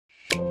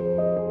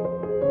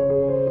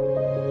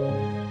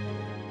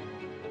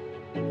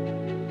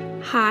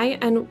Hi,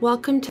 and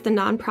welcome to the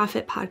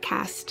Nonprofit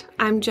Podcast.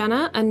 I'm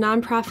Jena, a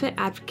nonprofit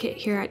advocate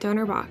here at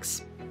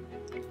Donorbox.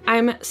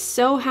 I'm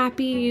so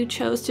happy you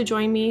chose to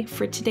join me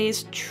for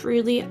today's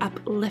truly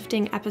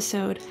uplifting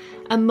episode,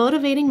 a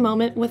motivating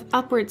moment with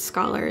Upward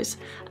Scholars,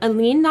 a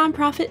lean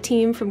nonprofit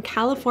team from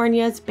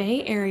California's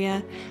Bay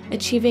Area,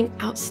 achieving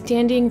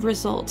outstanding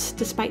results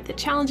despite the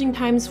challenging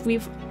times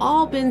we've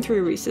all been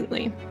through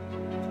recently.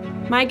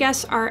 My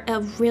guests are a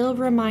real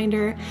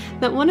reminder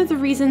that one of the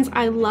reasons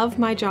I love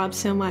my job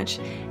so much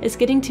is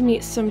getting to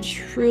meet some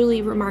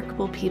truly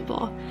remarkable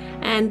people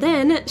and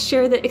then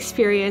share the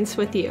experience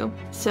with you.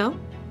 So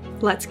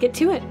let's get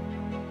to it.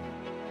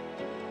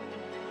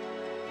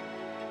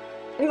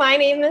 My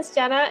name is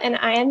Jena, and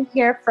I am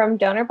here from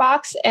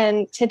Donorbox,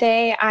 and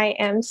today I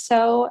am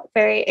so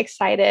very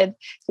excited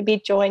to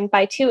be joined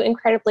by two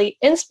incredibly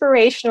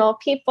inspirational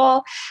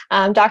people,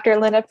 Dr.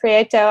 Linda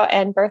Prieto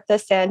and Bertha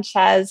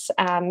Sanchez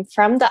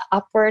from the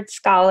Upward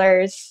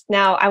Scholars.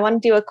 Now, I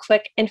want to do a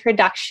quick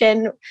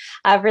introduction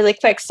really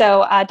quick.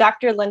 So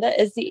Dr. Linda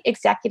is the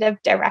executive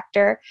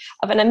director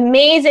of an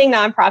amazing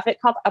nonprofit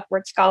called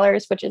Upward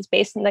Scholars, which is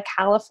based in the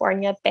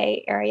California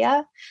Bay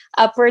Area.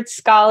 Upward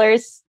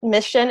Scholars'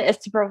 mission is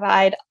to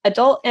provide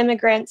adult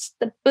immigrants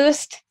the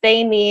boost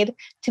they need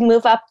to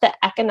move up the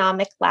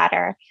economic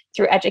ladder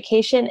through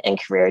education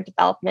and career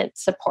development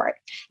support.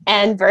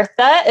 And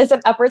Bertha is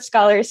an Upward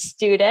Scholars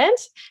student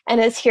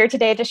and is here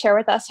today to share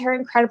with us her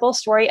incredible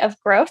story of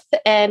growth.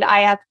 And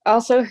I have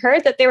also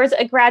heard that there was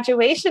a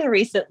graduation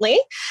recently.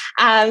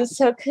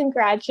 So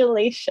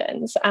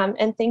congratulations.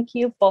 And thank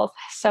you both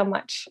so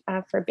much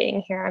for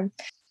being here.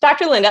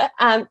 Dr. Linda,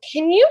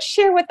 can you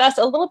share with us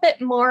a little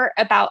bit more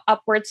about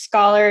Upward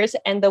Scholars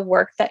and the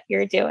work that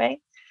you're doing?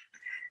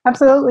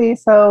 Absolutely.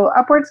 So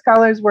Upward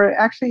Scholars were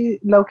actually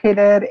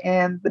located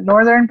in the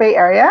Northern Bay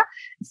Area,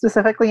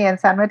 specifically in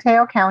San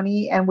Mateo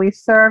County, and we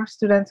serve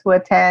students who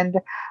attend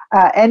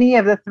any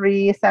of the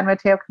three San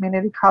Mateo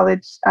Community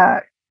College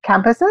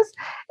campuses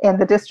in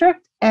the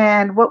district.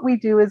 And what we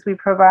do is we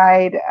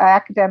provide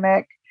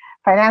academic,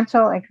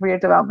 financial, and career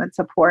development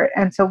support.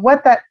 And so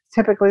what that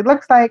typically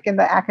looks like in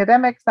the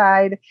academic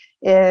side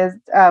is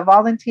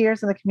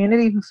volunteers in the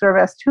community who serve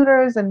as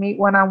tutors and meet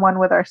one-on-one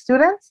with our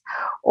students,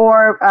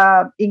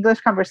 or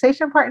English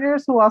conversation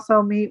partners who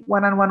also meet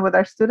one-on-one with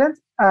our students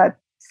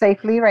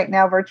safely right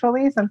now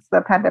virtually since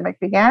the pandemic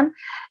began.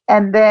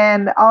 And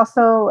then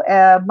also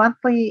a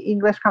monthly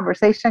English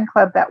conversation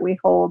club that we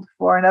hold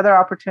for another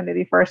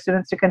opportunity for our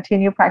students to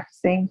continue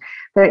practicing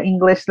their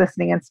English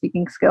listening and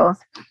speaking skills.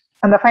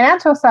 On the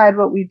financial side,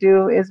 what we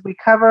do is we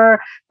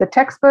cover the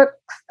textbooks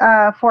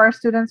for our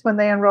students when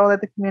they enroll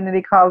at the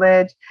community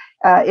college.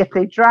 If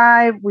they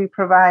drive, we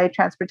provide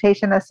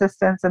transportation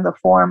assistance in the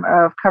form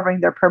of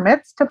covering their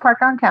permits to park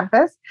on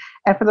campus.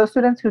 And for those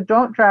students who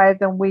don't drive,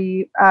 then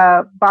we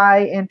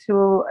buy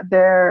into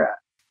their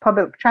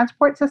public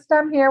transport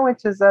system here,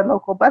 which is a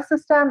local bus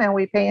system, and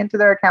we pay into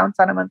their accounts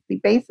on a monthly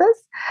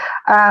basis.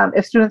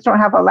 If students don't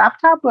have a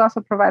laptop, we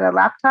also provide a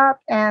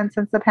laptop. And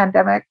since the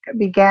pandemic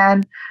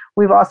began,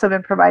 we've also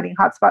been providing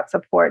hotspot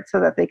support so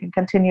that they can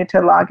continue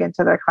to log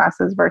into their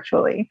classes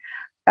virtually.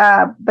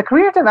 The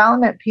career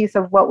development piece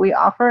of what we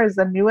offer is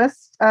the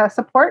newest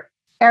support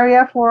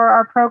area for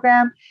our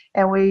program.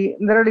 And we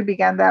literally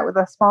began that with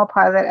a small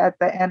pilot at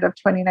the end of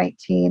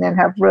 2019 and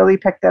have really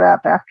picked it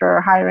up after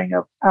hiring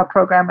a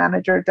program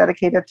manager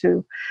dedicated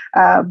to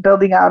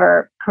building out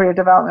our career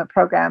development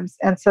programs.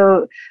 And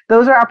so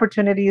those are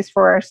opportunities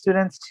for our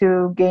students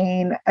to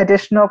gain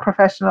additional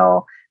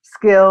professional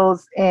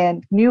skills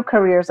and new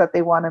careers that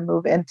they want to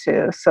move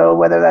into. So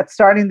whether that's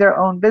starting their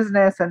own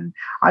business and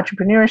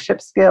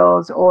entrepreneurship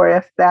skills, or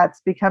if that's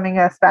becoming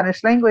a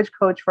Spanish language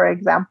coach, for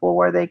example,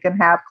 where they can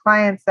have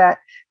clients that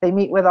they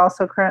meet with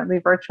also currently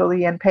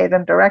virtually and pay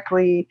them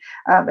directly,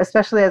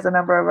 especially as a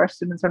number of our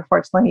students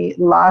unfortunately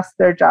lost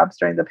their jobs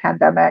during the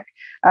pandemic,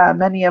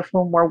 many of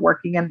whom were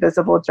working in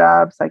visible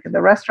jobs like in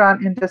the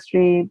restaurant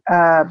industry,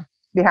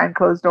 behind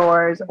closed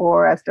doors,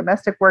 or as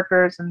domestic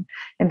workers in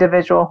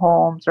individual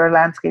homes, or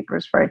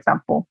landscapers, for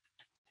example.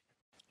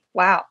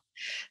 Wow.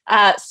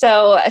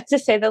 So to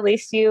say the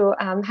least, you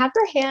have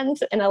your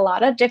hands in a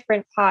lot of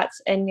different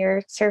pots and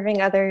you're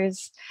serving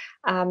others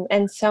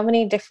in so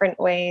many different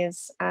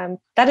ways.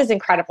 That is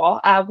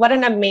incredible. What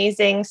an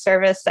amazing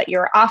service that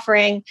you're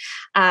offering.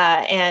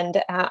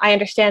 And I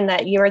understand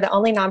that you are the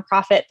only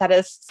nonprofit that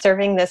is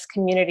serving this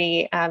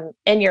community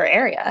in your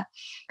area.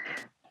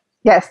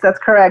 Yes, that's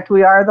correct.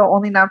 We are the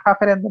only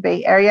nonprofit in the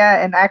Bay Area,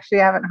 and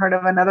actually I haven't heard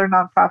of another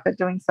nonprofit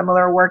doing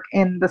similar work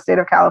in the state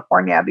of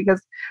California,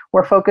 because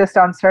we're focused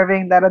on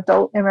serving that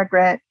adult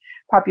immigrant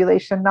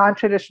population,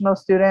 non-traditional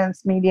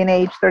students, median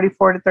age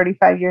 34 to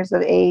 35 years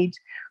of age,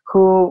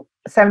 who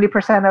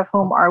 70% of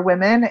whom are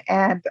women,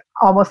 and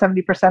almost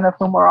 70% of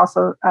whom are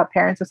also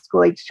parents of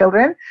school-age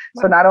children.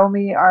 So not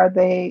only are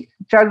they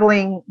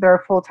juggling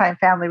their full-time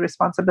family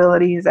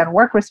responsibilities and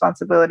work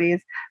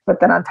responsibilities, but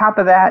then on top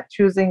of that,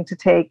 choosing to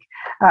take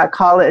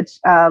college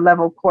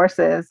level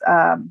courses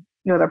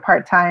they're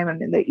part-time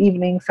and in the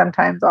evening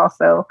sometimes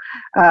also.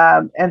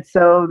 And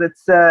so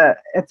it's a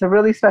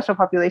really special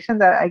population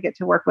that I get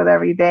to work with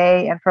every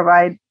day and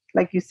provide,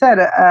 like you said,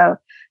 a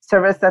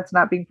service that's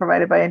not being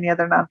provided by any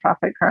other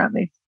nonprofit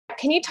currently.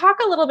 Can you talk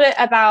a little bit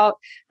about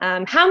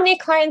how many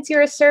clients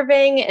you're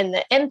serving and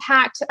the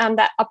impact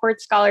that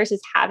Upward Scholars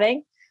is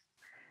having?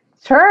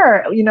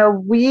 Sure.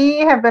 We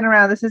have been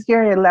around, this is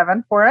year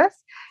 11 for us.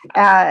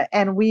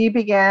 And we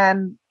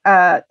began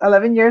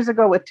 11 years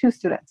ago with 2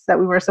 students that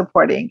we were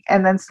supporting,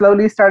 and then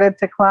slowly started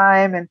to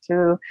climb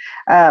into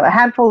a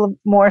handful of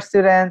more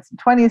students,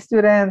 20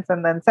 students,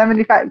 and then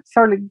 75,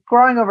 sort of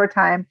growing over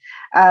time,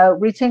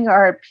 reaching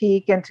our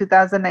peak in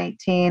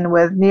 2019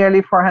 with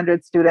nearly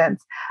 400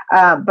 students.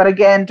 But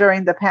again,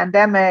 during the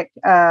pandemic,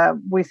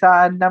 we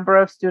saw a number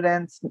of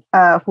students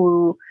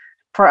who,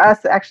 for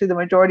us, actually, the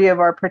majority of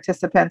our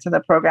participants in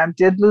the program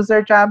did lose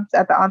their jobs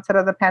at the onset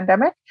of the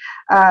pandemic.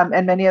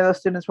 And many of those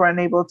students were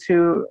unable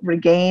to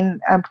regain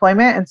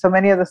employment. And so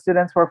many of the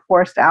students were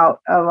forced out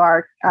of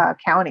our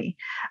county.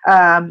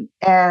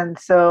 And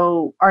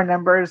so our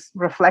numbers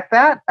reflect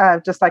that.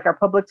 Just like our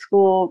public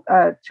school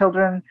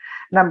children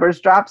numbers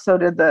dropped, so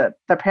did the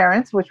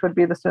parents, which would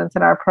be the students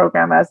in our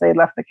program, as they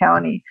left the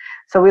county.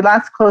 So we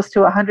lost close to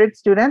 100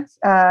 students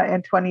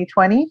in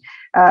 2020,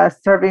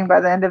 serving by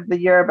the end of the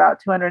year about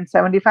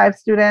 275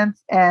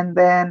 students, and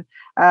then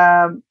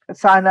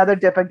saw another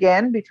dip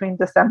again between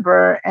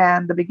December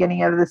and the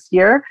beginning of this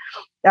year,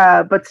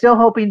 but still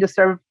hoping to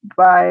serve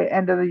by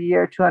end of the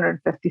year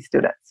 250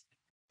 students.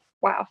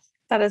 Wow,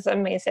 that is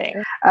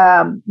amazing.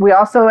 We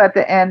also, at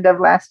the end of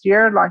last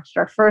year, launched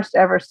our first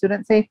ever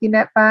student safety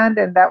net fund,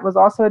 and that was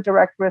also a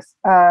direct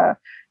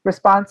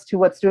response to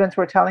what students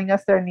were telling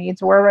us their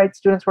needs were, right?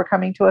 Students were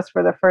coming to us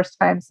for the first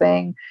time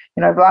saying,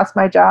 I've lost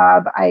my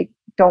job. I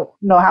don't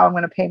know how I'm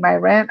going to pay my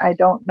rent. I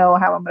don't know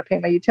how I'm going to pay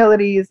my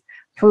utilities,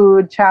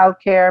 food,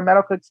 childcare,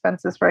 medical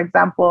expenses, for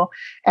example.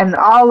 And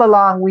all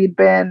along, we'd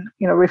been,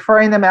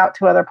 referring them out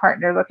to other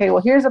partners. Okay,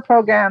 well, here's a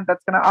program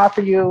that's going to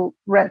offer you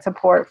rent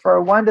support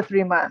for 1 to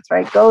 3 months,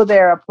 right? Go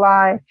there,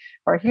 apply.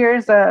 Or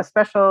here's a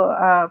special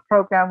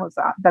program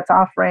that's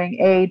offering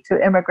aid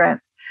to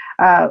immigrants.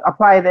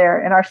 Apply there.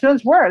 And our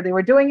students they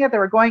were doing it. They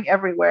were going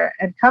everywhere.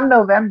 And come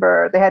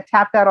November, they had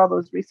tapped out all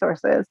those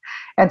resources.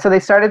 And so they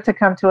started to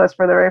come to us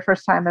for the very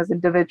first time as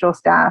individual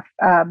staff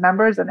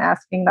members and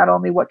asking not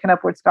only what can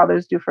Upward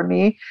Scholars do for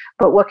me,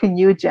 but what can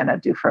you, Jena,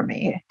 do for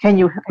me? Can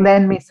you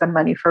lend me some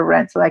money for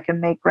rent so I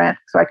can make rent,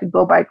 so I can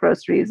go buy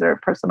groceries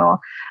or personal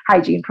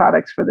hygiene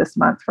products for this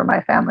month for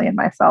my family and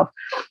myself?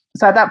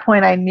 So at that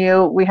point, I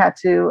knew we had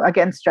to,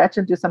 again, stretch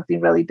and do something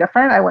really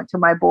different. I went to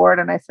my board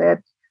and I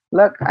said,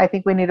 look, I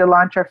think we need to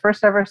launch our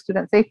first ever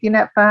student safety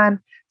net fund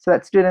so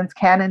that students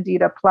can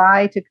indeed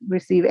apply to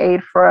receive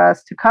aid for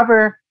us to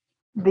cover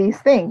these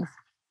things: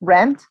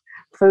 rent,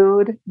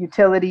 food,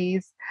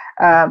 utilities,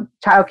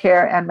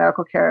 childcare, and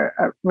medical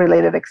care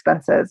related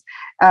expenses.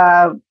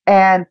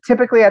 And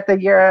typically at the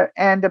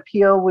year-end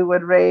appeal, we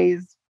would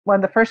raise,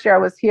 when the first year I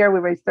was here, we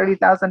raised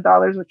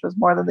 $30,000, which was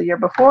more than the year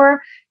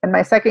before. And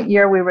my second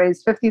year, we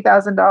raised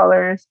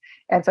 $50,000.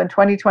 And so in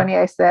 2020,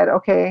 I said,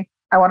 okay,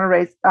 I want to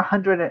raise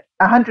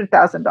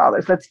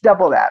 $100,000. Let's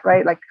double that,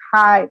 right? Like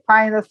pie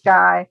in the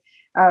sky,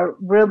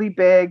 really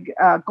big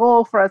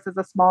goal for us as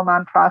a small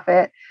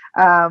nonprofit.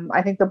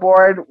 I think the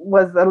board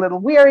was a little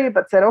weary,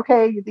 but said,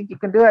 okay, you think you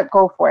can do it?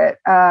 Go for it.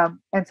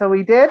 And so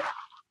we did.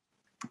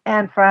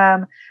 And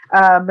from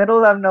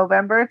middle of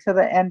November to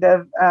the end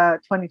of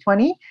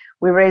 2020,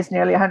 we raised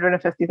nearly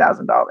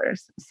 $150,000.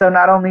 So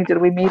not only did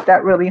we meet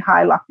that really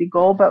high, lofty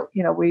goal, but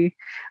we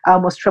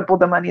almost tripled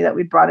the money that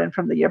we'd brought in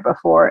from the year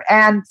before,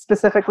 and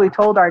specifically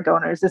told our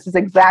donors, this is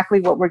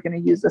exactly what we're going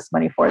to use this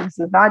money for. This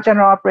is not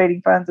general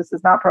operating funds. This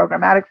is not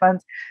programmatic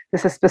funds.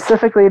 This is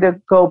specifically to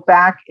go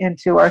back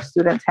into our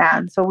students'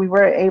 hands. So we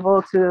were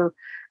able to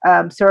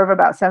serve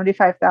about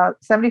 75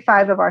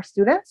 of our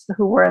students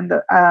who were in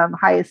the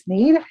highest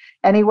need,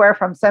 anywhere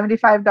from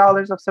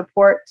 $75 of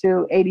support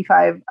to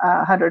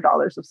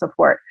 $8,500 of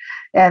support.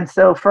 And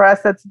so for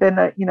us, that's been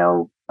a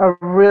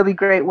really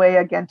great way,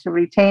 again, to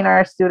retain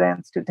our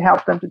students, to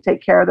help them to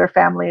take care of their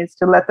families,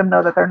 to let them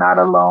know that they're not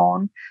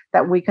alone,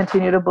 that we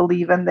continue to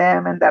believe in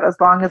them, and that as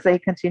long as they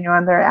continue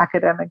on their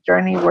academic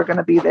journey, we're going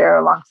to be there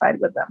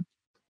alongside with them.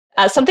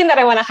 Something that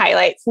I want to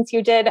highlight, since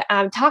you did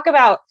talk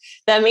about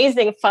the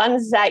amazing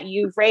funds that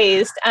you've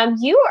raised,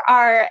 you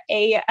are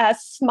a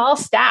small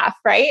staff,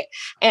 right?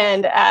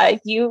 And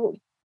you,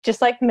 just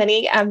like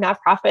many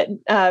nonprofit,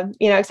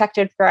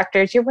 executive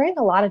directors, you're wearing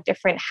a lot of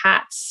different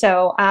hats.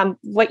 So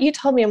what you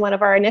told me in one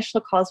of our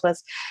initial calls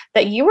was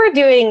that you were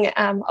doing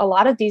a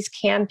lot of these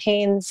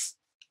campaigns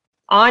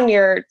on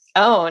your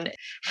own.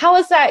 How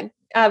was that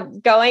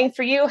going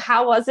for you?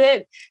 How was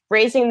it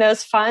raising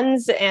those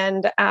funds?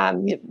 And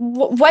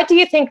what do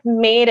you think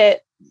made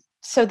it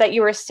so that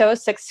you were so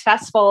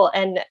successful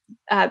in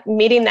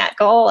meeting that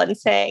goal and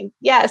saying,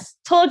 yes,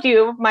 told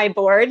you, my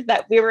board,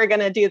 that we were going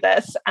to do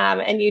this,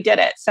 and you did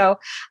it. So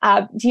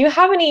do you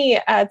have any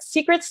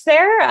secrets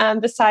there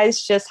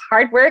besides just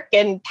hard work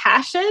and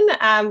passion?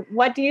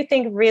 What do you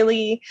think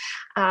really,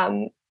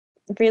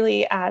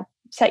 really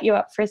set you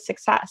up for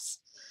success?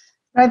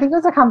 I think it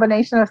was a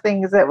combination of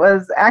things. It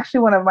was actually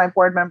one of my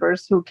board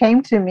members who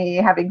came to me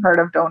having heard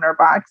of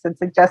Donorbox and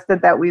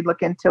suggested that we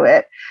look into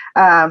it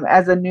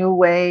as a new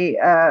way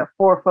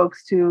for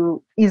folks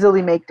to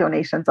easily make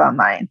donations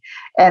online.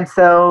 And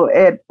so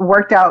it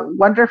worked out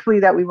wonderfully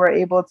that we were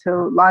able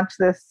to launch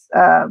this,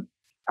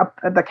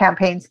 the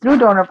campaigns through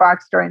Donorbox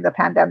during the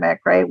pandemic,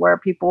 right, where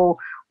people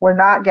were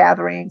not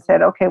gathering,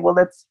 said, okay, well,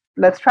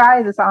 let's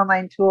try this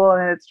online tool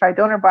and let's try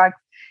Donorbox.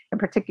 In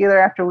particular,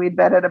 after we'd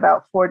vetted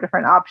about 4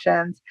 different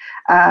options,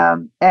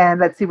 and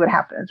let's see what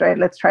happens, right?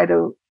 Let's try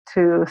to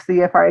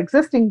see if our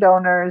existing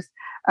donors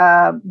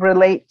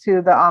relate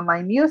to the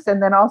online use, and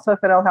then also if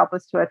it'll help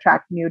us to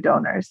attract new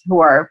donors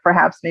who are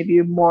perhaps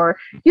maybe more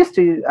used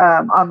to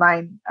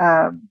online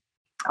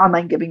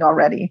giving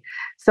already.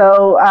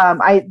 So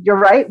you're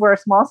right, we're a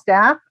small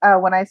staff.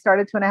 When I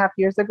started 2.5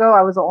 years ago,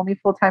 I was the only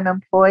full-time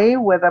employee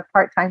with a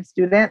part-time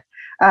student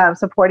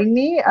supporting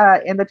me.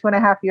 In the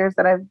 2.5 years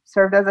that I've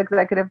served as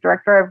executive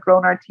director, I've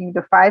grown our team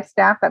to 5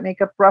 staff that make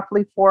up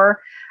roughly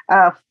 4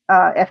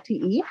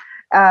 FTE.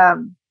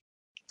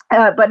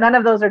 But none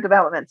of those are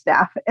development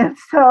staff. And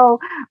so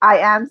I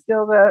am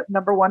still the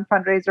 #1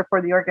 fundraiser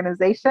for the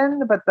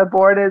organization, but the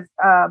board has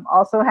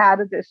also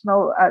had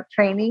additional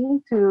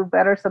training to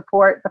better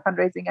support the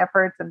fundraising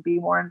efforts and be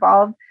more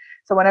involved.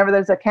 So whenever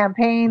there's a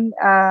campaign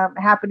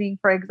happening,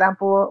 for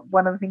example,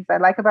 one of the things I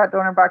like about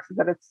Donorbox is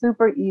that it's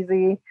super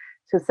easy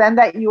to send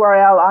that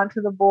URL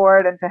onto the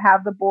board and to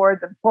have the board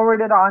then forward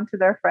it on to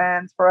their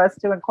friends, for us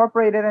to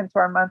incorporate it into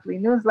our monthly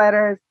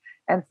newsletters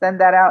and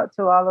send that out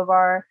to all of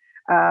our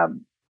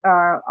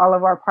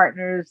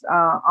partners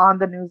on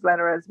the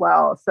newsletter as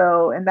well.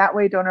 So in that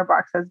way,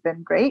 Donorbox has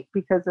been great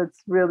because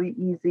it's really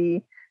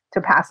easy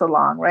to pass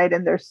along, right?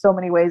 And there's so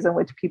many ways in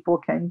which people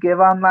can give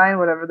online,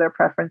 whatever their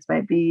preference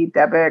might be: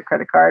 debit,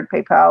 credit card,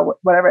 PayPal,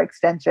 whatever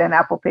extension,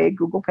 Apple Pay,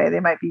 Google Pay they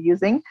might be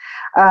using,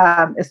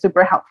 is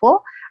super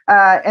helpful.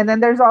 And then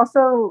there's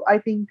also, I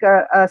think,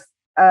 a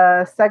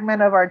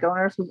segment of our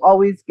donors who've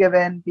always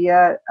given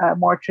via a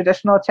more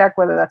traditional check,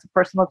 whether that's a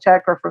personal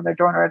check or from their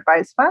donor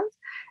advised funds.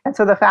 And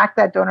so the fact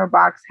that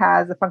Donorbox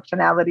has a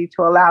functionality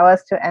to allow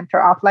us to enter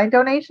offline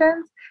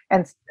donations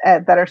and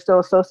that are still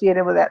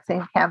associated with that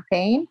same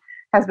campaign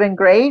has been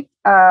great.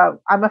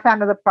 I'm a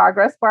fan of the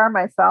progress bar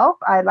myself.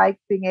 I like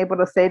being able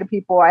to say to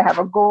people, I have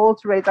a goal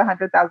to raise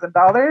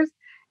 $100,000.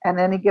 And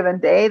any given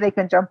day, they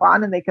can jump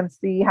on and they can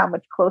see how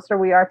much closer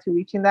we are to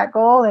reaching that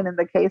goal. And in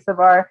the case of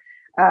our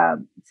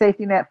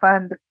safety net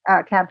fund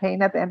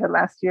campaign at the end of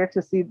last year,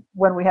 to see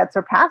when we had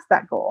surpassed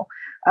that goal.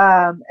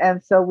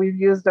 And so we've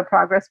used a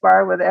progress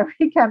bar with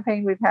every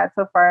campaign we've had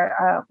so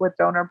far with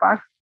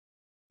Donorbox.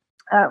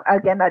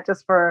 Again, not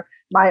just for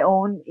my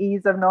own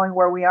ease of knowing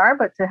where we are,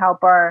 but to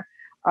help our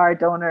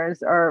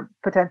donors or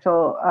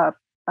potential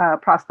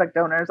prospect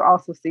donors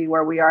also see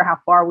where we are, how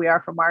far we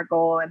are from our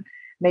goal. And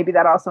maybe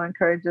that also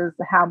encourages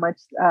how much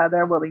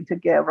they're willing to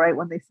give, right,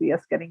 when they see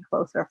us getting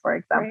closer, for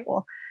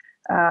example.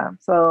 Right.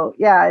 So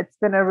yeah, it's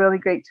been a really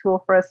great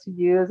tool for us to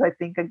use. I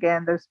think,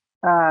 again, there's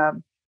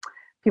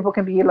people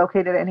can be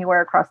located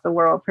anywhere across the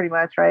world pretty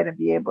much, right, and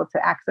be able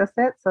to access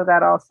it. So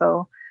that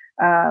also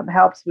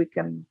helps. We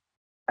can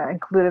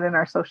include it in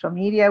our social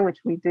media, which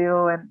we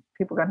do, and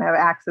people can have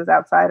access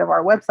outside of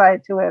our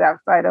website to it,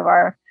 outside of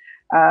our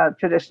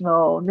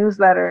traditional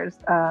newsletters,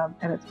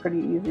 and it's pretty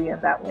easy in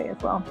that way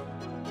as well.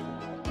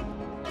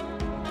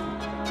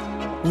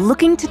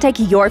 Looking to take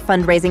your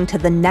fundraising to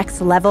the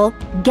next level?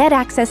 Get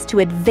access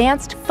to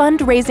advanced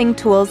fundraising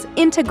tools,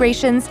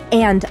 integrations,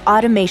 and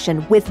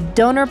automation with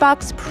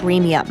Donorbox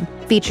Premium.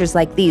 Features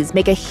like these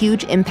make a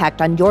huge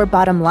impact on your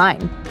bottom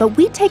line, but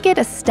we take it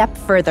a step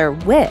further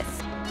with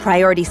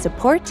priority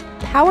support,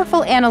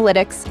 powerful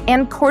analytics,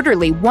 and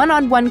quarterly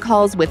one-on-one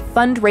calls with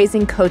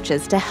fundraising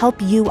coaches to help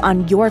you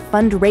on your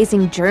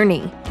fundraising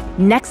journey.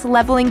 Next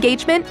level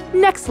engagement,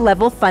 next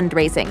level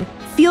fundraising.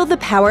 Feel the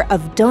power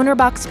of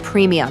Donorbox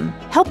Premium,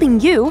 helping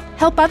you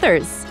help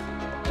others.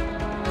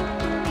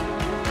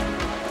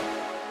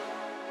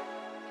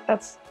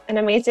 That's an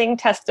amazing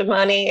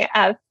testimony.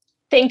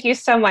 Thank you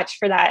so much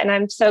for that. And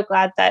I'm so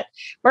glad that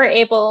we're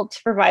able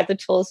to provide the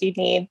tools you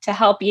need to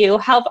help you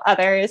help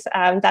others.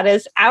 That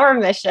is our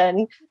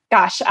mission.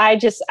 Gosh,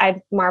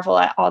 I marvel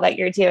at all that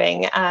you're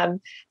doing.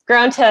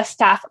 Grown to a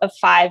staff of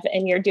 5,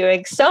 and you're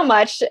doing so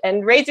much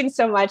and raising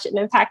so much and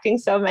impacting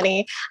so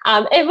many.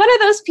 And one of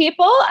those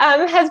people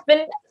has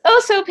been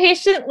so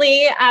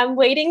patiently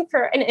waiting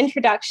for an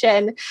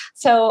introduction.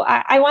 So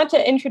I want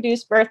to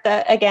introduce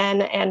Bertha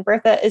again. And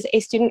Bertha is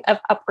a student of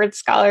Upward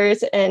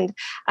Scholars. And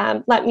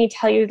let me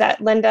tell you that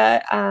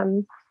Linda,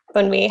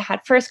 when we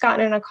had first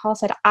gotten on a call,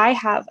 said, I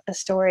have a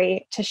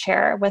story to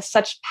share with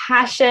such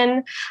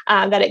passion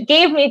that it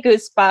gave me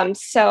goosebumps.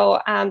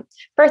 So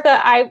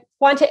Bertha, I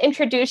want to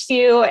introduce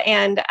you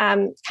and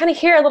kind of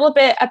hear a little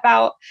bit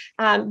about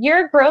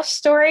your growth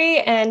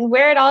story and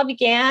where it all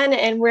began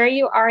and where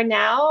you are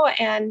now,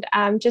 and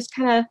just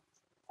kind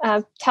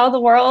of tell the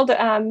world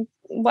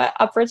what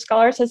Upward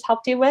Scholars has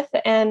helped you with,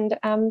 and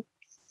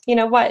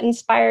what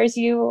inspires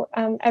you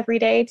every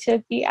day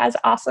to be as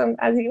awesome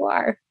as you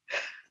are.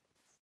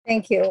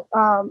 Thank you.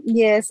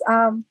 Yes,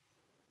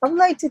 I would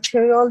like to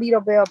tell you a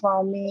little bit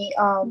about me.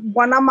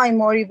 One of my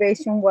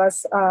motivation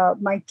was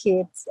my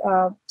kids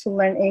to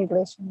learn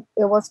English.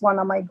 It was one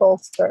of my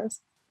goals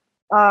first.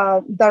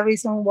 The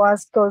reason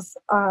was because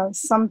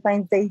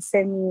sometimes they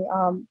send me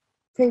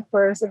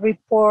papers,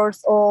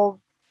 reports, or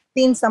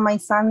things that my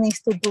son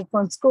needs to do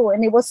from school.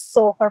 And it was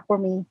so hard for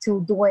me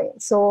to do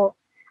it. So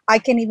I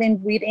can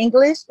even read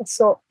English.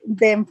 So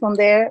then from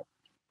there,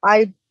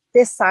 I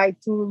decide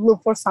to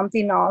look for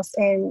something else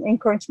and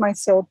encourage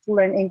myself to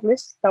learn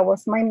English. That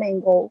was my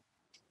main goal.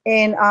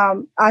 And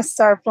I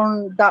start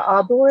from the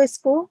adult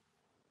school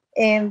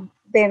and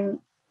then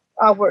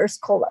our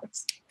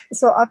scholars.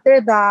 So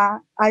after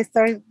that, I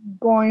started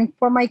going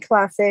for my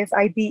classes.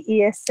 I did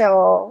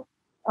ESL.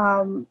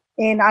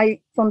 And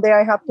from there,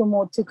 I have to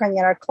move to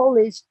Cañara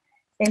College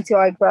until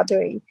I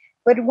graduate.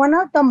 But one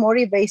of the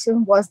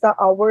motivations was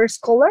our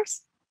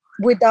scholars.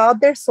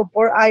 Without their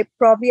support, I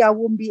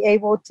wouldn't be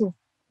able to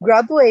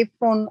graduate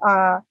from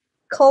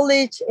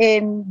college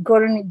and go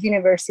to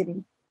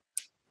university.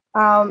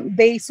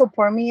 They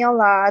support me a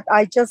lot.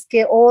 I just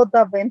get all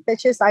the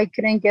advantages I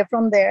couldn't get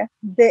from there.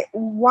 The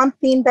one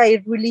thing that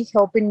is really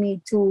helping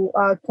me to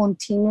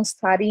continue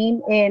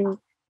studying and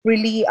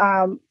really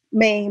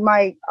make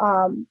my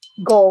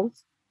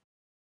goals,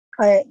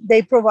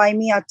 they provide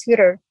me a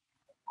tutor.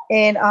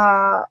 And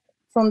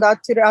from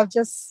that tutor,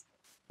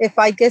 if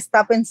I get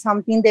stuck in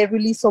something, they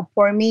really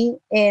support me.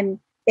 And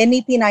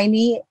anything I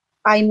need,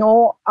 I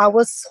know I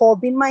was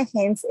holding my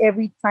hands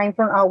every time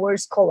from our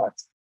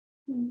scholars.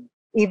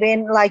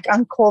 Even like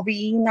on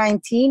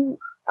COVID-19,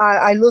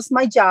 I lost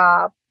my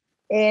job,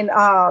 and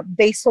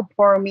they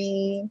support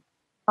me.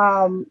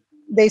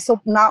 They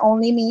support not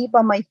only me,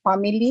 but my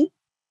family.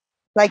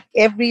 Like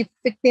every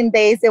 15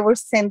 days, they were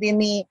sending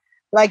me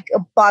like a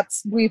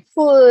box with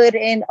food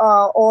and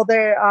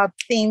other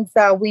things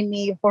that we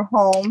need for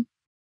home.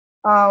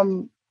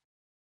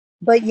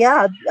 But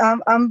yeah,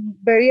 I'm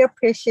very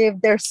appreciative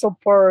of their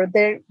support.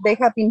 They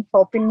have been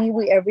helping me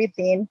with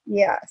everything.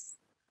 Yes.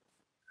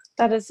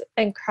 That is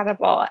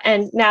incredible.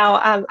 And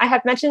now I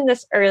had mentioned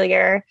this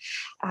earlier,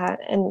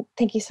 and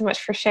thank you so much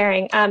for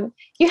sharing.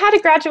 You had a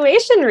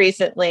graduation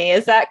recently,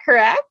 is that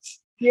correct?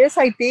 Yes,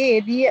 I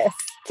did. Yes.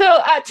 So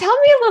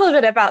tell me a little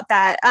bit about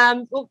that.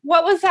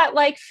 What was that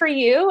like for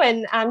you?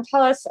 And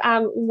tell us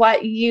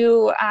what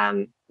you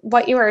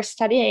are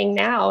studying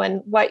now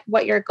and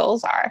what your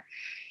goals are.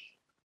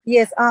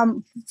 Yes.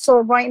 So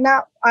right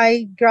now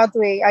I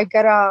graduate. I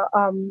got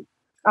a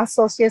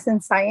associate's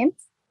in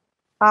science.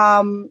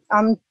 I'm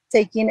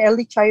taking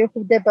early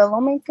childhood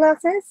development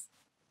classes.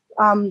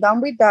 I'm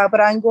done with that,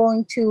 but I'm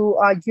going to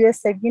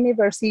USF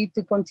University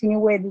to continue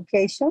with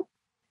education.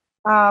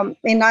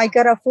 And I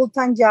got a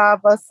full-time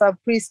job as a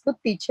preschool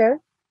teacher.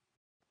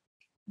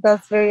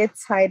 That's very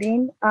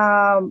exciting.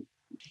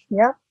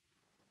 Yeah.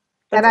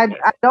 And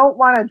I don't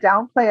want to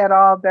downplay at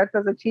all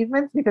Bertha's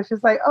achievements, because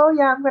she's like, oh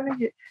yeah, I'm going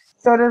to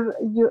go to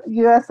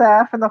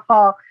USF in the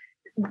fall.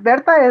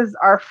 Bertha is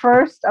our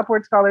first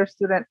Upward Scholar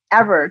student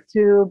ever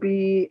to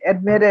be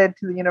admitted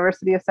to the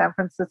University of San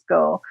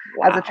Francisco.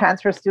 Wow. As a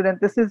transfer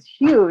student. This is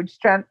huge.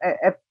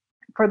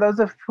 For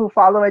those who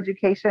follow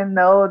education,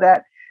 know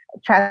that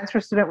transfer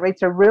student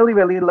rates are really,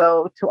 really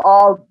low to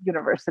all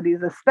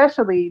universities,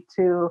 especially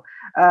to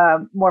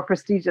more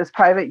prestigious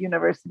private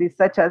universities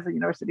such as the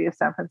University of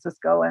San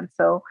Francisco. And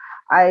so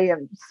I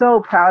am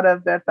so proud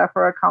of Bertha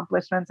for her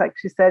accomplishments. Like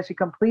she said, she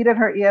completed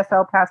her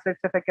ESL pass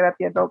certificate at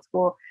the adult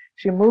school.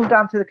 She moved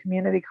on to the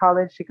community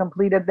college. She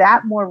completed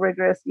that more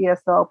rigorous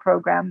ESL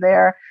program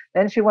there.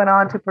 Then she went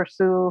on to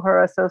pursue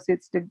her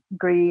associate's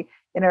degree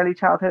in early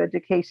childhood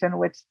education,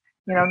 which,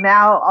 you know,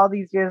 now all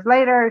these years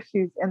later,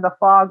 she's in the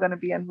fall going to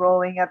be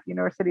enrolling at the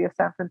University of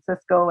San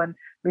Francisco and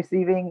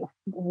receiving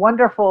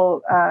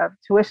wonderful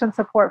tuition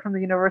support from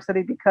the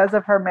university because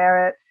of her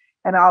merit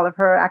and all of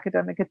her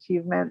academic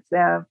achievements.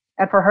 And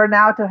for her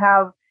now to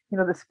have, you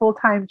know, this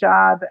full-time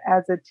job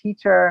as a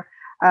teacher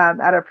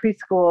at a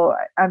preschool,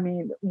 I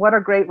mean, what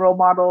a great role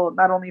model,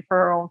 not only for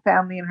her own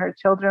family and her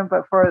children,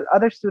 but for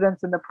other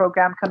students in the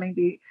program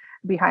coming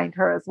behind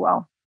her as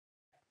well.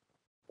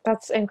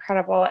 That's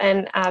incredible.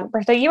 And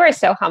Bertha, you are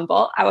so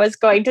humble. I was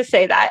going to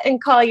say that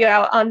and call you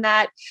out on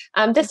that.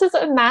 This is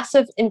a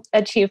massive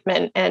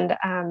achievement. And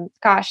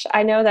gosh,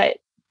 I know that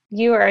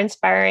you are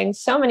inspiring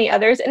so many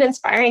others and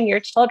inspiring your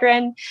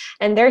children.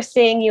 And they're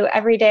seeing you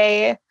every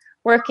day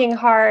working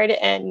hard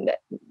and,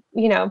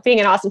 you know, being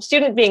an awesome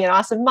student, being an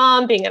awesome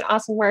mom, being an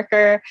awesome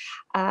worker.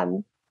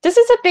 This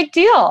is a big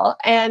deal.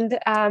 And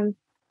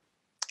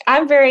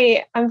I'm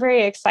very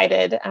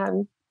excited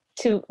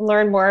to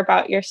learn more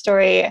about your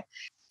story.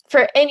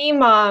 For any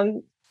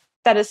mom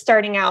that is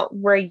starting out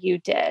where you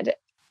did,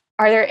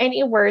 are there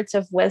any words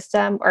of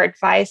wisdom or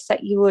advice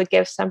that you would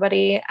give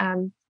somebody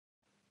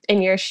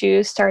in your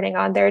shoes starting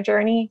on their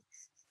journey?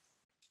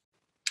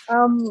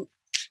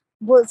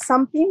 Well,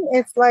 something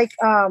it's like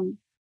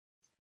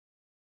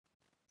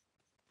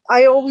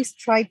I always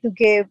try to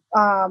give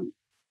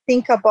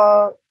think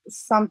about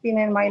something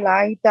in my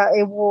life that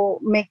it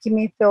will make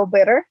me feel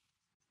better,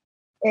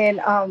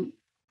 and I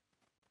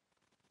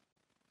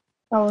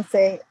would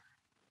say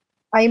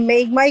I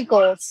make my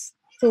goals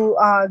to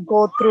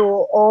go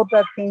through all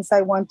the things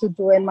I want to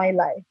do in my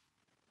life.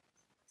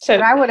 So,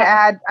 and I would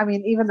add, I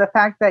mean, even the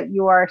fact that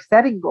you are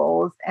setting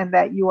goals and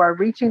that you are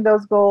reaching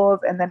those goals,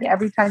 and then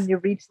every time you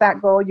reach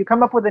that goal, you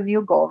come up with a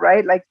new goal,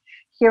 right? Like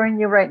hearing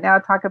you right now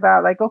talk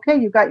about like, okay,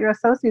 you got your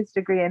associate's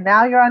degree and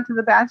now you're on to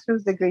the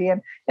bachelor's degree.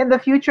 And in the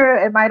future,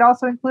 it might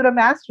also include a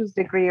master's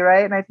degree,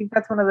 right? And I think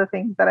that's one of the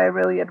things that I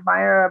really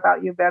admire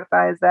about you,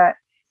 Bertha, is that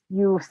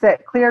you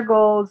set clear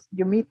goals,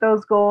 you meet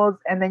those goals,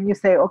 and then you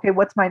say, okay,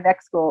 what's my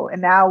next goal? And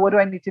now what do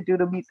I need to do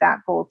to meet that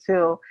goal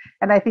too?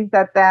 And I think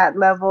that that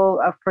level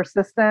of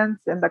persistence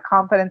and the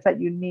confidence that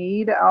you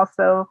need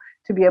also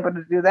to be able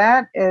to do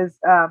that is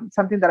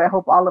something that I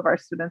hope all of our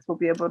students will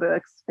be able to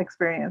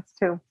experience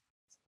too.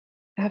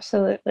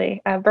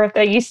 Absolutely.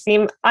 Bertha, you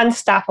seem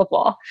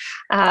unstoppable.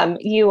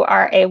 You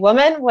are a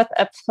woman with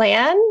a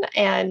plan,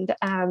 and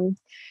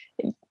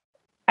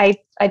I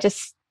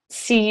just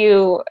see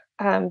you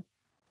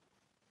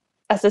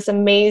as this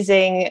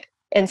amazing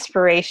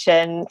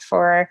inspiration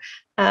for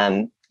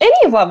any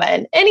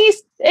woman,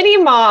 any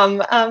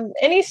mom,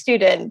 any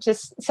student,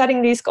 just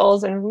setting these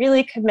goals and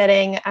really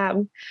committing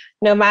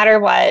no matter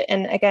what.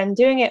 And again,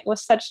 doing it with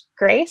such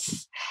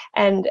grace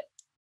and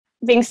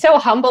being so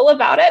humble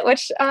about it,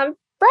 which brag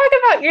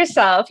about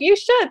yourself. You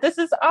should. This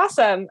is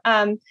awesome.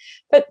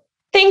 But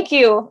thank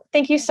you.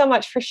 Thank you so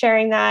much for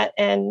sharing that.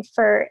 And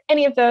for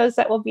any of those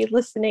that will be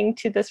listening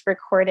to this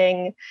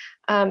recording,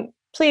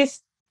 please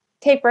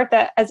take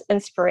Bertha as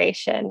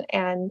inspiration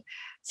and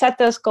set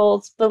those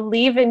goals,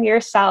 believe in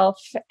yourself,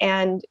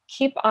 and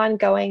keep on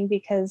going,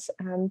 because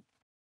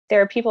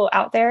there are people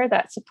out there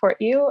that support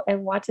you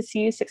and want to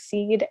see you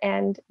succeed,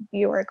 and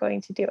you are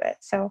going to do it.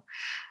 So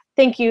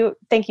thank you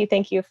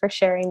for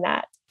sharing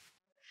that.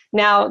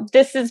 Now,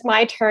 this is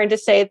my turn to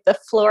say the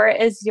floor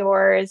is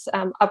yours.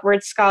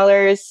 Upward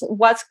Scholars,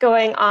 what's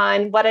going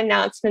on? What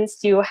announcements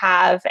do you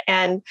have?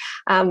 And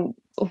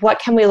what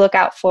can we look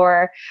out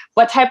for?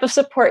 What type of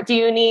support do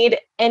you need?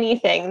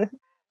 Anything.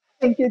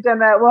 Thank you,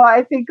 Jena. Well,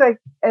 I think like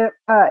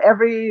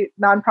every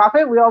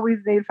nonprofit, we always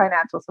need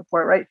financial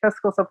support, right?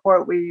 Fiscal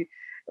support.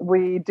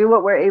 We do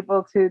what we're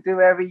able to do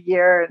every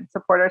year and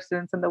support our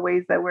students in the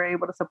ways that we're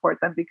able to support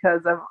them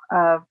because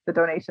of the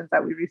donations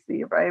that we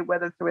receive, right?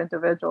 Whether through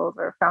individuals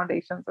or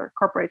foundations or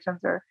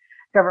corporations or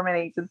government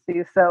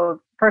agencies.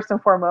 So first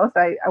and foremost,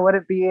 I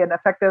wouldn't be an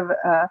effective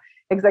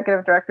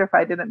executive director if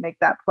I didn't make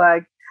that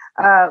plug.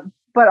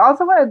 But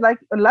also what I'd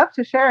love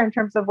to share in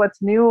terms of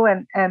what's new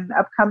and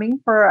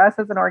upcoming for us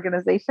as an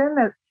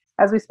organization,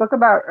 as we spoke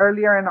about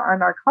earlier in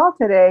our call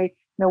today,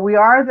 we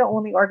are the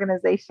only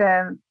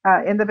organization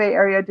in the Bay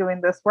Area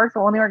doing this work, the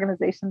only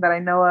organization that I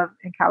know of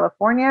in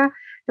California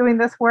doing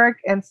this work.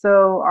 And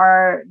so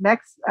our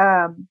next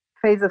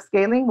phase of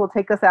scaling will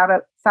take us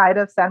outside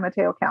of San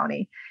Mateo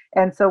County.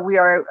 And so we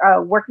are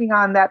working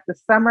on that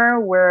this summer.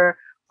 We're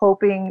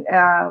hoping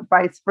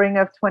by spring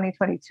of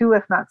 2022,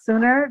 if not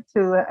sooner,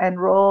 to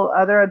enroll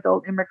other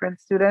adult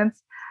immigrant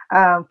students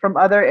from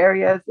other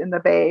areas in the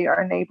Bay,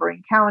 our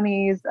neighboring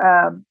counties,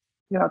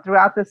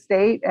 throughout the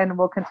state, and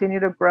will continue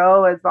to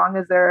grow as long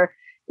as there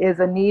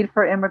is a need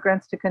for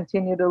immigrants to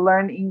continue to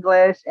learn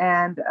English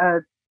and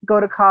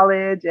go to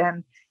college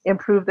and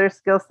improve their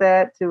skill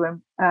set to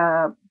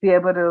be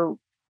able to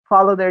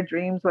follow their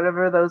dreams,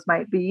 whatever those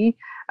might be.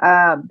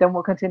 Then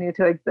we'll continue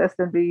to exist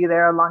and be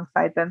there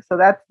alongside them. So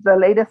that's the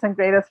latest and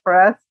greatest for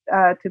us,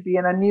 to be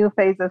in a new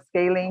phase of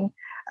scaling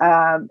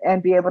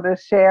and be able to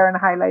share and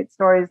highlight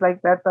stories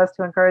like that, for us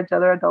to encourage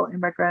other adult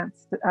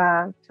immigrants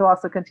to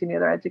also continue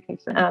their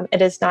education.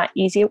 It is not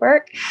easy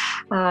work,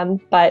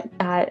 but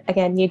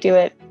again, you do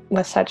it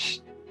with such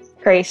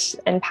grace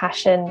and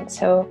passion.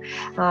 So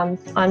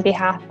on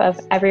behalf of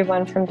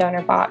everyone from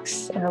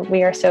Donorbox,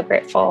 we are so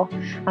grateful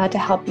to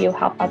help you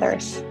help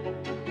others.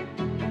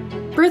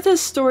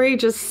 Bertha's story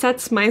just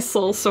sets my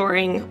soul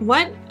soaring.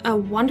 What a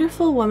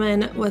wonderful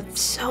woman with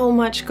so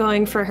much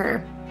going for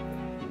her.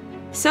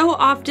 So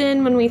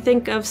often when we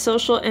think of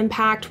social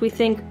impact, we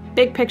think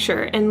big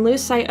picture and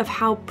lose sight of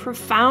how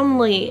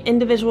profoundly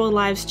individual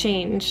lives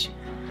change.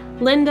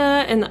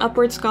 Linda and the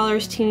Upward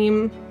Scholars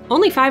team,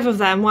 only 5 of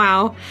them,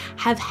 wow,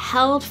 have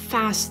held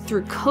fast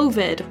through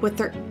COVID with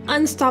their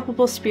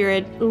unstoppable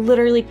spirit,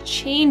 literally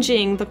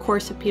changing the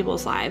course of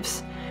people's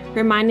lives,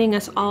 reminding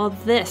us all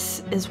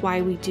this is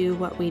why we do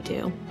what we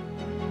do.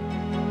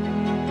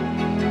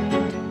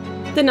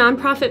 The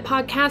Nonprofit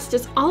Podcast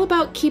is all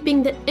about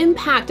keeping the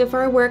impact of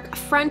our work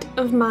front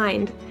of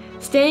mind.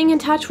 Staying in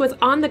touch with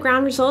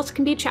on-the-ground results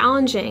can be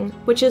challenging,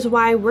 which is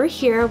why we're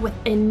here with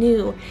a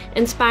new,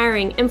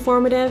 inspiring,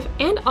 informative,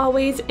 and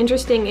always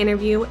interesting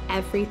interview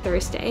every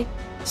Thursday.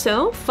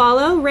 So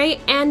follow, rate,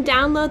 and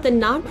download the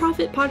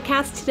Nonprofit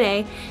Podcast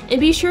today,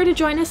 and be sure to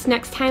join us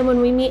next time when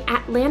we meet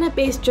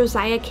Atlanta-based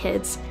Josiah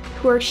kids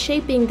who are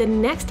shaping the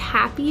next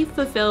happy,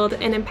 fulfilled,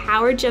 and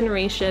empowered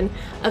generation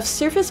of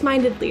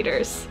service-minded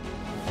leaders.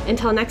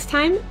 Until next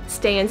time,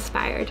 stay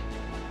inspired.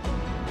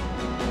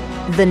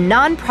 The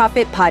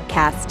Nonprofit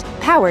Podcast,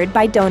 powered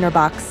by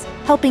Donorbox,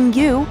 helping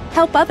you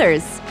help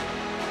others.